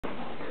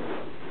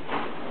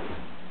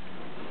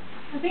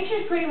think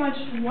she's pretty much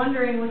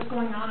wondering what's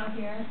going on up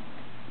here.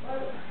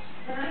 Well,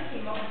 then I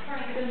came up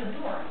trying to get in the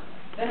door.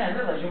 Then I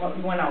realized you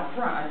went out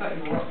front. I thought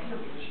you were up here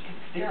because she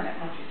kept staring at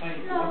me. She saw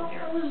you go up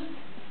there. I wasn't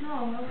there. I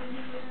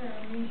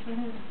was for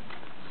him.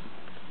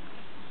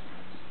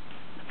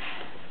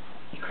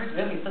 Craig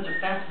Billy's such a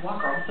fast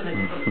walker. All of a sudden, I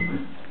just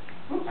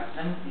go,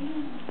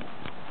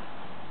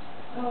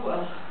 oh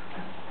well.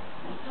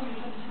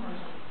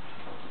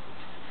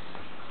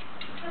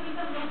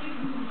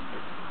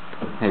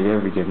 Have you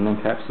ever given them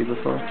Pepsi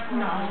before?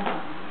 No.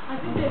 I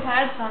think they've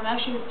had some.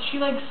 Actually, she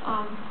likes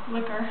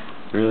liquor.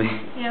 Really?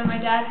 Yeah, my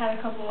dad had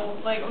a couple,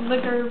 like,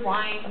 liquor,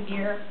 wine,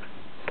 beer.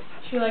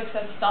 She likes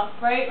that stuff,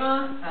 right,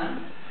 Ma? Huh?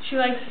 She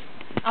likes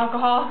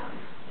alcohol.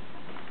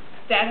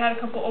 Dad had a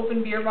couple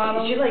open beer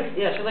bottles. She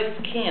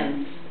likes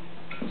cans,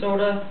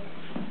 soda,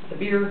 the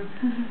beer.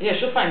 Yeah,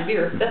 she'll find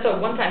beer. That's why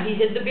one time he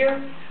hid the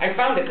beer. I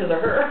found it because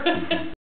of her.